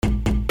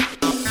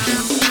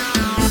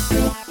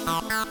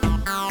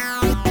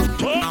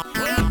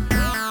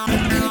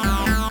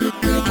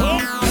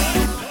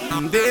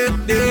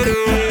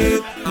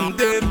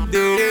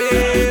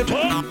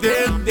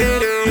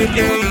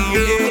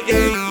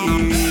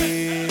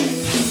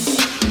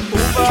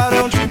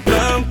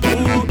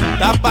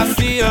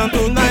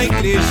passeando na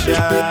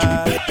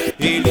igreja.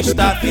 Ele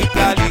está,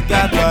 fica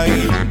ligado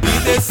aí. E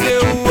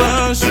desceu o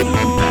anjo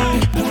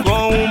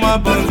com uma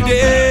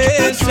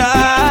bandeja.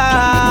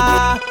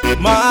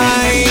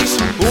 Mas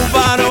o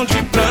varão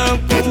de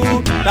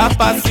branco tá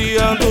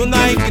passeando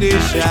na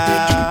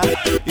igreja.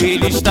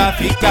 Ele está,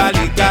 fica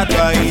ligado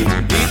aí.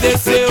 E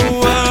desceu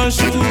o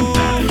anjo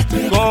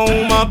com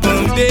uma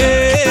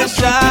bandeja.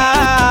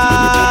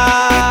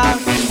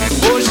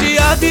 Hoje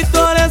a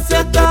vitória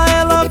certa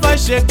ela vai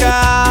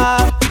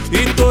chegar,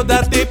 e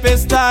toda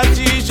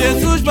tempestade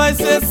Jesus vai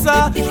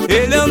cessar.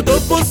 Ele andou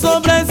por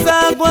sobre as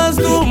águas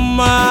do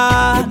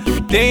mar.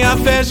 Tenha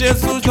fé,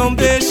 Jesus não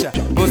deixa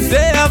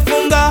você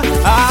afundar.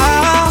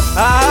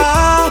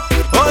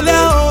 Olha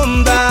a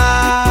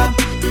onda,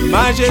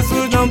 mas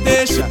Jesus não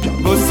deixa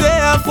você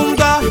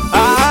afundar.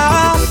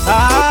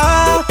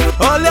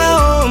 Olha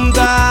a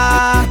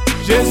onda,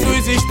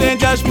 Jesus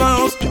estende as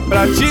mãos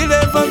pra te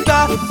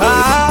levantar.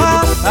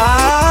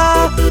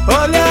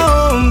 Olha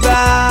a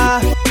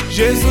onda,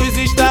 Jesus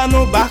está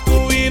no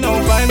barco e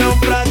não vai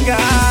naufragar.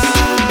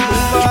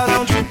 O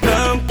varão de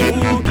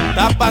branco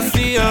tá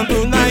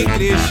passeando na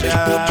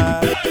igreja.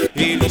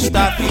 Ele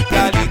está,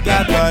 fica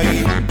ligado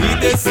aí. E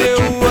desceu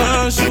o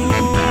anjo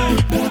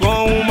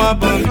com uma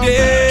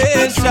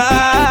bandeja.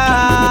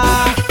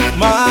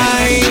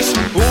 Mas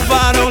o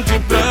varão de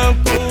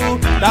branco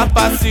tá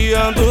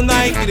passeando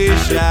na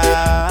igreja.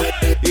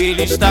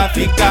 Ele está,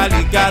 fica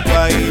ligado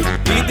aí.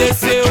 E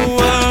desceu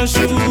o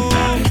anjo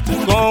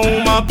com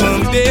uma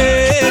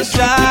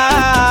bandeja.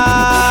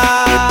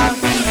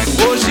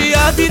 Hoje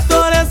a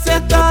vitória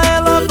certa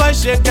ela vai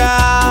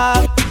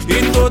chegar,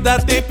 e toda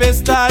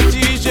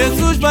tempestade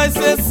Jesus vai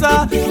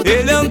cessar.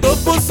 Ele andou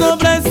por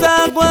sobre as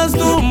águas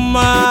do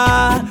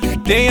mar.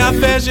 Tenha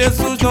fé,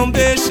 Jesus não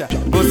deixa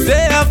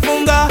você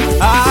afundar.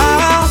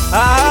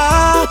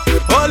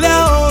 Olha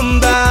a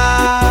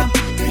onda,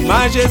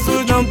 mas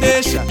Jesus não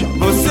deixa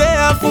você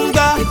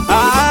afundar.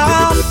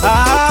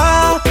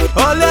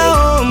 Olha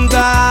a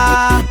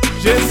onda,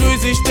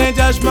 Jesus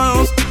estende as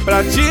mãos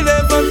pra te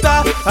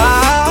levantar.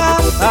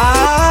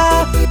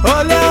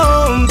 Olha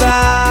a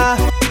onda,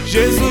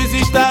 Jesus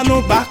está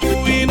no barco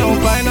e não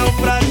vai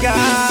naufragar.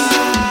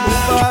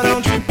 O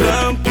varão de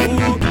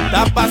branco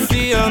tá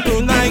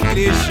passeando na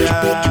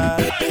igreja.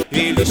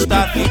 Ele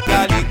está,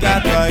 fica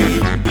ligado aí.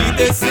 E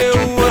desceu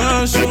o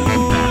anjo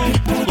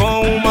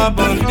com uma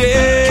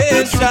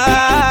bandeja.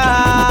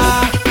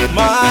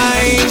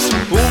 Mas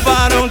o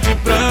varão de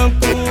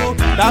branco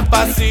tá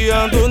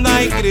passeando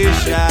na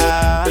igreja.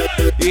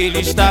 Ele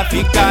está,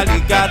 fica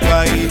ligado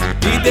aí.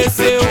 E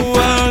desceu o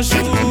anjo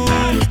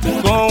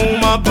com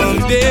uma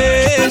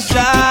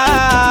bandeja.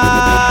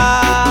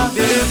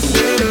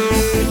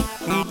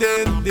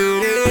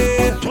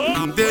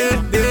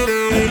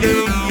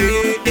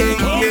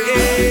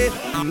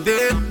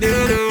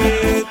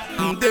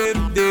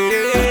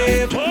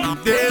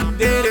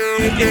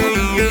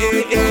 Yeah.